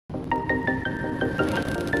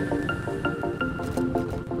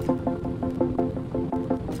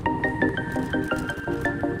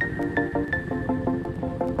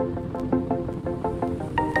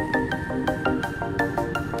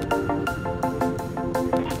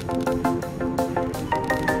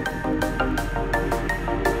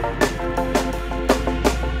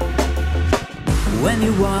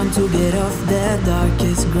When you want to get off the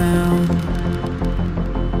darkest ground,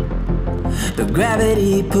 but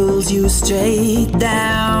gravity pulls you straight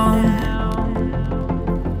down.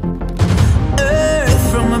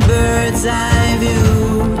 Earth from a bird's eye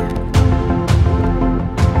view.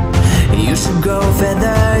 You should grow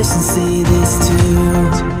feathers and see this too.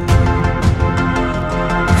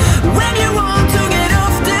 When you want to get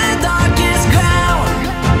off the darkest ground,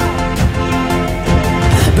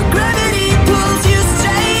 but gravity pulls you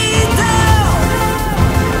straight down.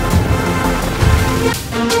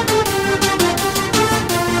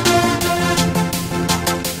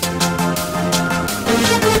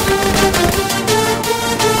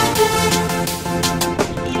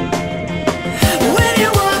 When you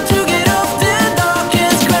want to get off the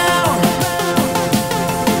darkest ground,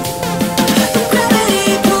 but gravity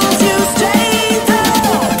pulls you straight down.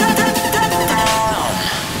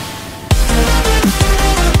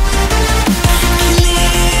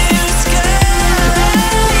 Clear sky.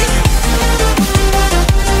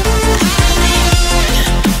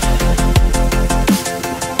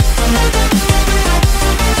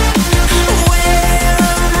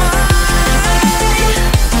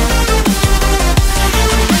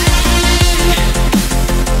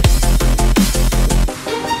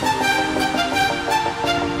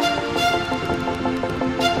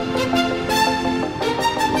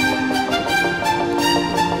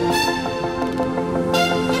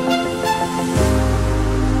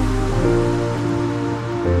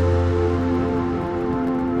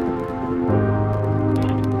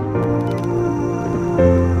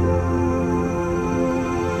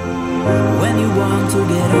 When you want to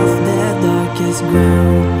get off the darkest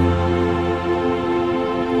ground,